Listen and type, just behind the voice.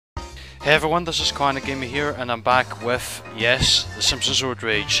Hey everyone, this is Clarinetgamer here, and I'm back with, yes, The Simpsons Road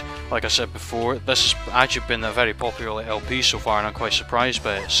Rage. Like I said before, this has actually been a very popular LP so far, and I'm quite surprised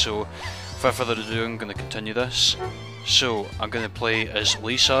by it. So, without further ado, I'm going to continue this. So, I'm going to play as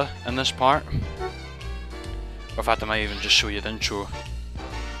Lisa in this part. Or in fact, I might even just show you the intro.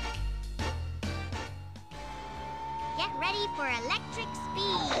 Get ready for electric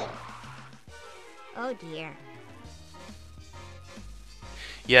speed. Oh dear.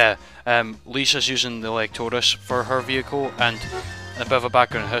 Yeah, Lisa's using the Electorus for her vehicle, and a bit of a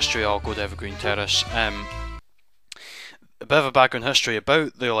background history. I'll go to Evergreen Terrace. A bit of a background history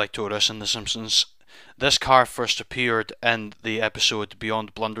about the Electorus in The Simpsons. This car first appeared in the episode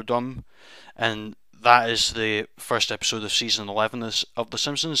Beyond Blunderdum, and that is the first episode of season 11 of The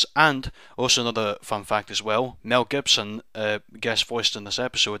Simpsons. And also another fun fact as well: Mel Gibson guest voiced in this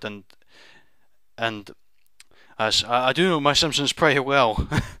episode, and as I do know my Simpsons pretty well.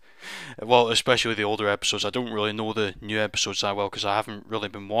 Well, especially the older episodes. I don't really know the new episodes that well because I haven't really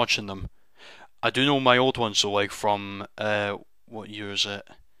been watching them. I do know my old ones, so like from what year is it?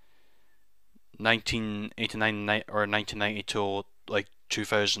 1989 or 1990 till like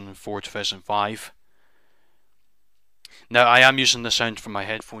 2004, 2005. Now I am using the sound from my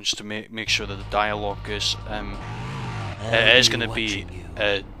headphones to make sure that the dialogue is it is going to be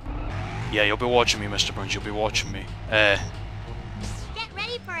yeah, you'll be watching me, Mr. Burns. You'll be watching me. Get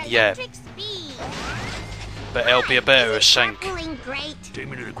ready for electric speed. But it'll be a bit out of sync. Great. Take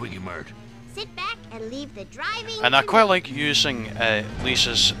me to the Quickie Mart. Sit back and leave the driving. And I quite like using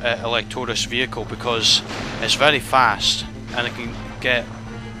Lisa's Electorus vehicle because it's very fast and it can get.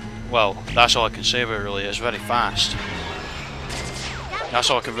 Well, that's all I can say about it. Really, it's very fast. That's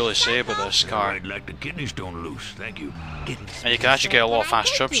all I can really say about this car. I'd like the kidney stone loose, thank you. And you can actually get a lot of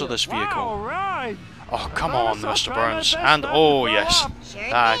fast trips with this vehicle. Right. Oh, come on, Mr. Burns. And, oh, yes,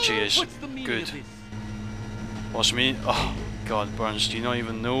 that actually is good. What's me? Oh, God, Burns, do you not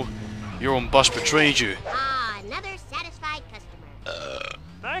even know? Your own bus betrayed you. Ah, another satisfied customer.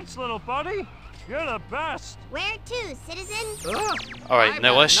 Thanks, little buddy. You're the best. Where to, citizen? Alright,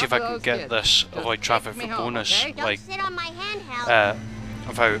 now let's see if I can get this avoid traffic for bonus. Don't Like, sit on my handheld.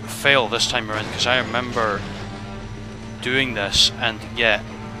 if I fail this time around, because I remember doing this, and yet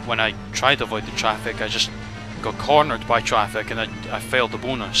when I tried to avoid the traffic, I just got cornered by traffic and I failed the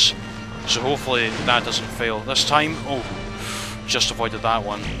bonus. So hopefully that doesn't fail this time. Oh, just avoided that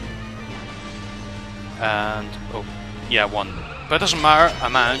one. And, oh, yeah, one. But it doesn't matter, I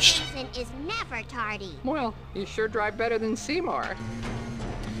managed. Citizen is never tardy. Well, you sure drive better than Seymour.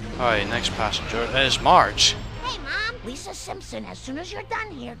 Alright, next passenger is Marge. Hey, Mom. Lisa Simpson, as soon as you're done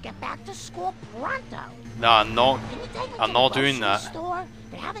here, get back to school pronto. No, I'm not. Can you take me I'm to not the doing grocery that. Store?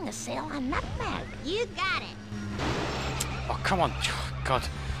 They're having a sale on nutmeg. You got it. Oh, come on. God,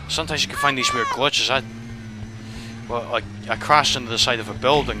 sometimes you can find these weird glitches. I crashed into the side of a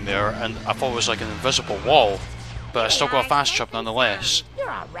building there, and I thought it was like an invisible wall, but I still got a fast trip nonetheless. You're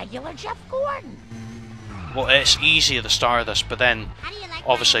a regular Jeff Gordon. Well, it's easy at the start of this, but then How do you like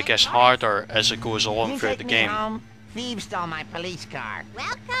obviously my it gets electric? harder as it goes along throughout the game. Thieves stole my police car.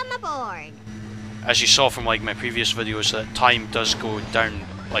 Welcome aboard. As you saw from like my previous videos, that time does go down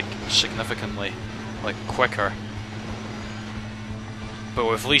like significantly, like quicker. But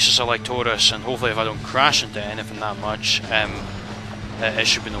with Lisa's Electorus, and hopefully if I don't crash into anything that much, it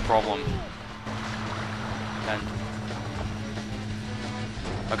should be no problem. And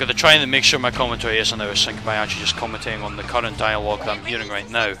I'm going to try and make sure my commentary isn't out of sync by actually just commentating on the current dialogue that I'm hearing right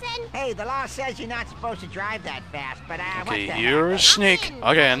now. Hey, the law says you're not supposed to drive that fast, but Okay, you're a snake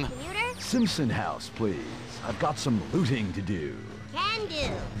again. Simpson house, please. I've got some looting to do. Can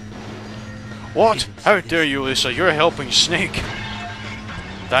do. What? How dare you, Lisa? You're helping Snake.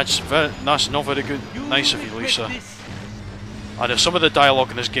 That's not very good. Nice of you, Lisa. And if some of the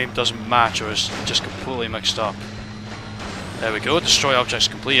dialogue in this game doesn't match or is just completely mixed up. There we go, destroy objects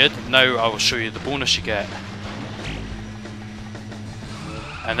completed. Now I will show you the bonus you get.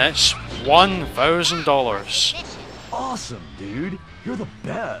 And it's $1,000. Awesome, dude. You're the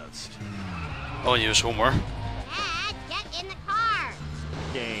best. I'll use Homer. Dad, get in the car.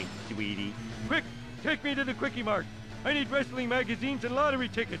 Thanks, sweetie. Quick, take me to the Quickie Mart. I need wrestling magazines and lottery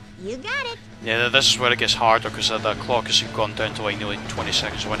tickets. You got it. Yeah, this is where it gets harder because the clock has gone down to like nearly 20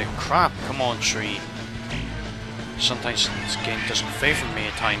 seconds away. Crap, come on, tree. Sometimes this game doesn't favour me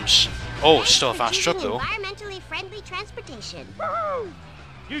at times. Oh, it's still a fast trip though. Environmentally friendly transportation. Woohoo!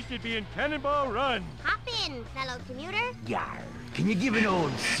 You should be in Cannonball Run. Hop in, fellow commuter. Yar. Can you give an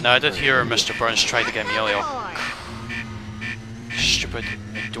old... Now I did hear Mr. Burns try to get me earlier. Aboard. Stupid.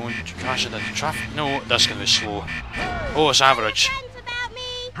 Don't crash into the traffic. No, that's gonna be slow. Oh, it's average. Friends about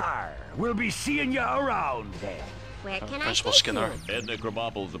me. Har, we'll be seeing you around then. Where can I Principal take Skinner. you? Edna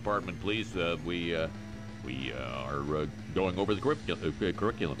Krabappel's apartment, please. We are going over the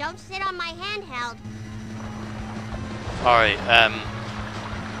curriculum. Don't sit on my handheld. Alright, I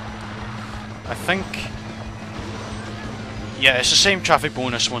think... Yeah, it's the same traffic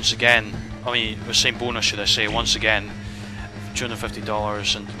bonus once again. I mean, the same bonus, should I say, once again.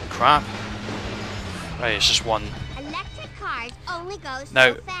 $250 and crap. Right, it's just one. Electric cars only go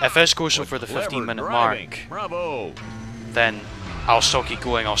Now, so fast. if this goes over the Clever 15-minute driving. mark, Bravo! then I'll still keep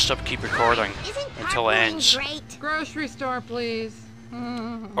going. I'll still keep recording Isn't until it carpooling ends. Great? Grocery store, please.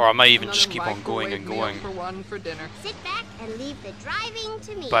 Or I might even Another just keep on going and microwave meal going. for one for dinner. Sit back and leave the driving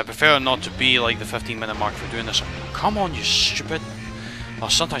to me. But I prefer not to be like the 15-minute mark for doing this. Come on, you stupid. Well,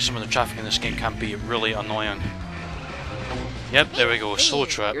 sometimes some of the traffic in this game can be really annoying. Yep, there we go, slow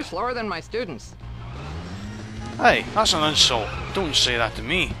trip. You're slower than my students. Hey, that's an insult. Don't say that to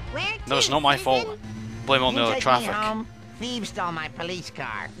me. Where No, it's to, not my Susan? fault. Blame on the other traffic. Thieves stole my police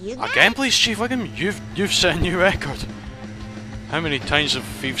car. You got Again, it. please, Chief Wiggum, you've set a new record. How many times have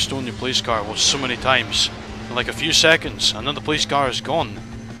thieves stolen your police car? Well, so many times. In like a few seconds, and then the police car is gone.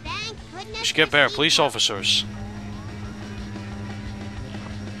 Thank goodness We should get for better seatbelts. police officers.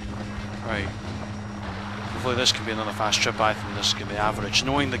 Right. Hopefully this can be another fast trip. I think this can be average.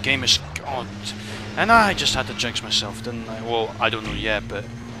 Knowing the game is gone. And I just had to jinx myself, didn't I? Well, I don't know yet, but...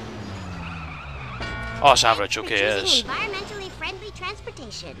 Oh, it's average. Okay, it is. Choosing environmentally friendly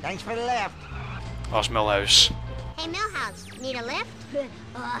transportation. Thanks for the lift. Oh, it's Millhouse. Hey, Millhouse, need a lift?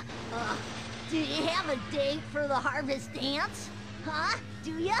 Do you have a date for the harvest dance? Huh?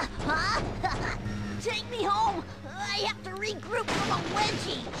 Do ya? Huh? Take me home. I have to regroup from a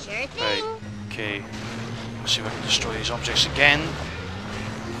wedgie. Sure thing. Right. Okay. Let's see if I can destroy these objects again.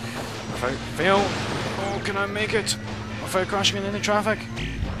 Without fail. Oh, can I make it? Without crashing into any traffic?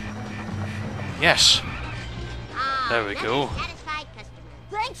 Yes. Ah, There we go. Satisfied customer.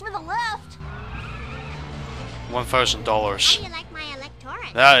 Thanks for the lift. $1,000. How do you like my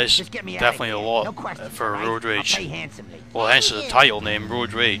electorate? That is Just get me out of definitely a here. lot No questions, for all right? Road Rage. I'll pay handsomely. Well, hence the title name,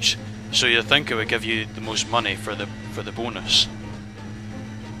 Road Rage. So you'd think it would give you the most money for the bonus.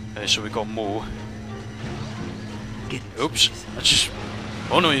 So we got Mo. Oops, I just...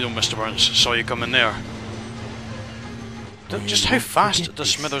 Oh no, you don't, Mr. Burns. Saw you come in there. Just how fast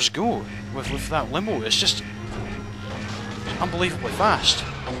does Smithers go with that limo? It's just unbelievably fast.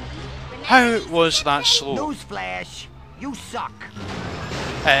 How was that slow? Newsflash, you suck.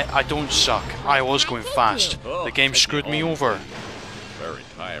 I don't suck. I was going fast. The game screwed me over. Very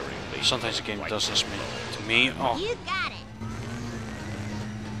tiring. Sometimes the game does this to me. Oh. You got it.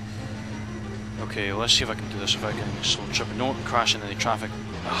 Okay, let's see if I can do this without getting a slow trip. Not crashing any traffic.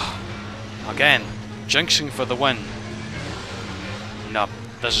 Again, jinxing for the win. Nope,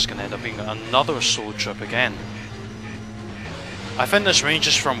 this is going to end up being another slow trip again. I think this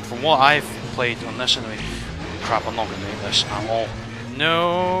ranges from what I've played on this anyway. Crap, I'm not going to make this at all.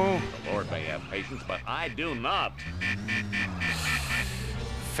 No! The Lord may have patience, but I do not.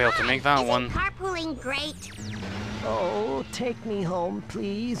 Failed to make that Isn't one. carpooling great? Oh, take me home,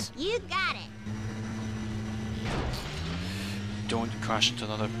 please. You got it. Don't crash into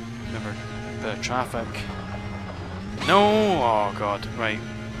another bit of traffic. No! Oh god, right.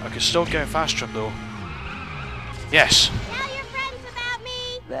 I could still get a fast trip though. Yes! Tell your friends about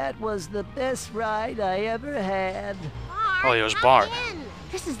me. That was the best ride I ever had. Bart, Oh, it was come Bart. in.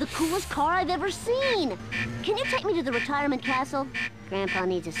 This is the coolest car I've ever seen. Can you take me to the retirement castle? Grandpa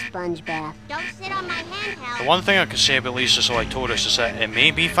needs a sponge bath. Don't sit on my handheld. The one thing I could say about Lisa's Electoris is that it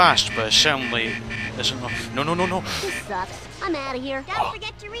may be fast, but it certainly isn't. No, no, no, no! This sucks. I'm out of here. Don't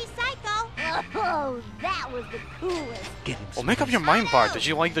forget to recycle. Oh, that was the coolest. Well, make up your mind, Bart. Did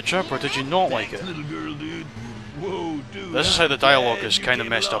you like the trip or did you not like it? Little girl, dude. Whoa, dude. This is how the dialogue is kind of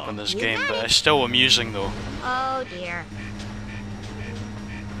messed up in this game, but it's still amusing though. Oh dear.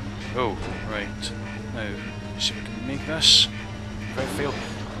 Oh, right. Now, see if we can make this. If I fail.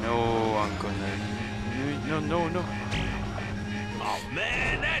 No, I'm gonna. No, no, no. Oh,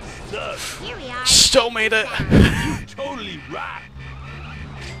 man, that sucks. Here we are. Still made it! Totally right.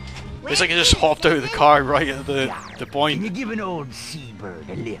 It's like I just hopped out of the car right at the Can you point. give an old seabird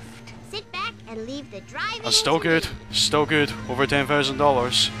a lift? Sit back and leave the driving. I'm still to good. me. Still good. Over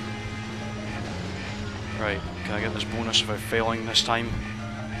 $10,000. Right, can I get this bonus without failing this time?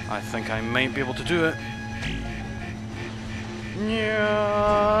 I think I might be able to do it.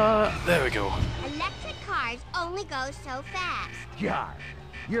 Yeah, there we go. Electric cars only go so fast. Yar,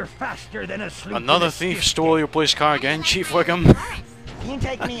 you're faster than a sloop. Another in a thief skiff. stole your police car again, Chief Wickham. Can you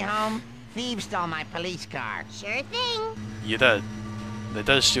take me home? Thieves stole my police car. Sure thing. You did. they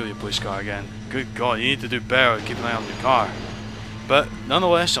did steal your police car again. Good God, you need to do better at keeping an eye on your car. But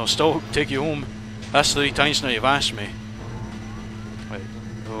nonetheless, I'll still take you home. That's 3 times now you've asked me. Wait.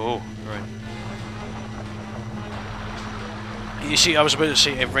 Oh, right. You see, I was about to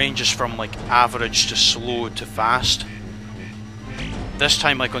say it ranges from like average to slow to fast. This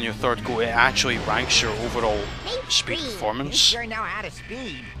time, like on your 3rd go, it actually ranks your overall speed performance. Sure know how to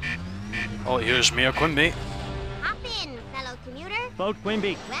speed. Oh, here's Mayor Quimby. Hop in, fellow commuter. Boat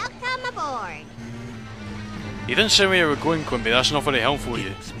Quimby. Welcome aboard. You didn't say where you were going, Quimby. That's not very helpful,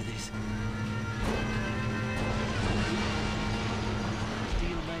 you. Smithers.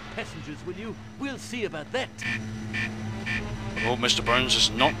 Steal my passengers, will you? We'll see about that. Oh, Mr. Burns is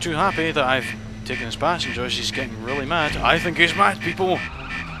not too happy that I've taken his passengers. He's getting really mad. I think he's mad, people. Now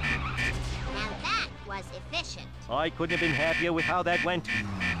that was efficient. I couldn't have been happier with how that went.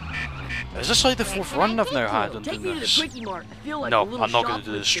 Is this like the 4th run I've now had on Take doing me to the this? quickie mart. I feel like a No, little I'm not going to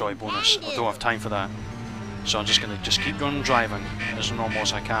do the shoplifter. destroy bonus. I don't have time for that. So I'm just going to keep going driving as normal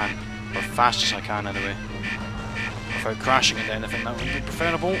as I can. Or fast as I can, anyway. Without crashing into anything, that would be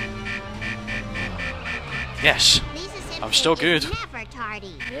preferable. Yes. Lisa Simpson I'm still good. is never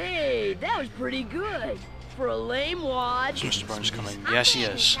tardy. Hey, that was pretty good. For a lame wad. Is Mr. Burns coming? Hop Yes, he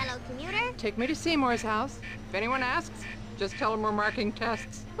in, is. fellow commuter. Take me to Seymour's house. If anyone asks, just tell them we're marking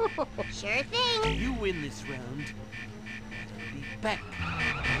tests. Sure thing. You win this round. I'll be back.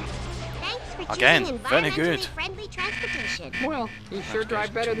 Thanks for Again, choosing very environmentally good. friendly transportation. Well, you sure Okay, drive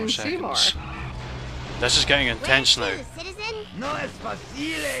 2 better more than Seymour. seconds. This is getting intense Where now. to, citizen? No es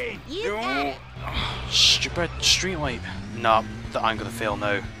facile. You got it. Stupid streetlight. Nah, I'm going to fail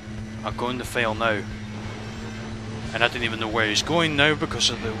now. I'm going to fail now. And I didn't even know where he's going now because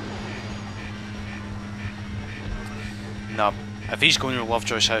of the... Nah, if he's going to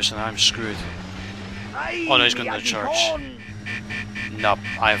Lovejoy's house then I'm screwed. Oh no, he's going to the church. Nah,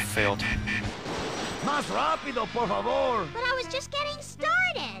 I have failed. Más rápido, por favor. But I was just getting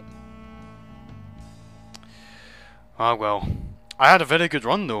started. Ah well. I had a very good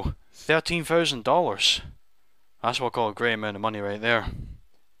run though. $13,000. That's what I call a great amount of money right there.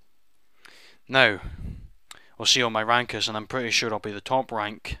 Now, we'll see what my rank is, and I'm pretty sure I'll be the top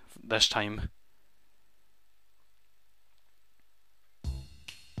rank this time.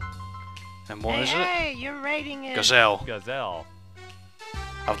 And what is it? Hey, your rating is... Gazelle. Gazelle.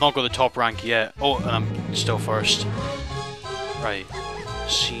 I've not got the top rank yet. Oh, and I'm still first. Right.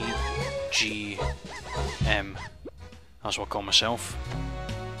 C, G, M. That's what I call myself.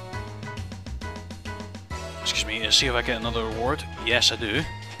 Excuse me, let's see if I get another reward. Yes, I do.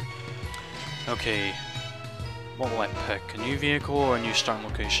 Okay. What will I pick? A new vehicle or a new starting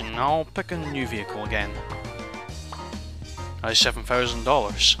location? I'll pick a new vehicle again. That's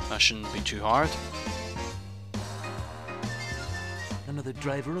 $7,000. That shouldn't be too hard. Another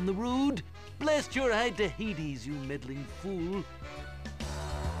driver on the road? Blast your hide to Hades, you meddling fool.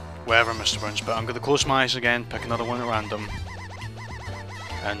 Whatever, Mr. Burns, but I'm going to close my eyes again, pick another one at random.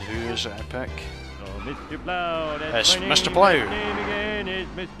 And who is it I pick? Oh, Mr. Plow. It's That's my name. Mr. Plow. My name again is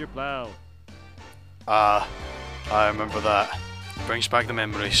Mr. Plow. Ah, I remember that. Brings back the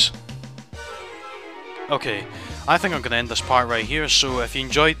memories. Okay, I think I'm going to end this part right here, so if you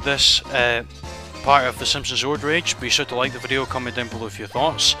enjoyed this part of the Simpsons Road Rage, be sure to like the video, comment down below with your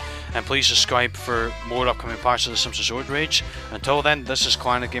thoughts, and please subscribe for more upcoming parts of the Simpsons Road Rage. Until then, this is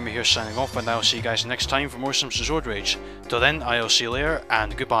Clarinetgamer here signing off, and I'll see you guys next time for more Simpsons Road Rage. Till then, I'll see you later,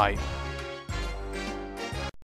 and goodbye.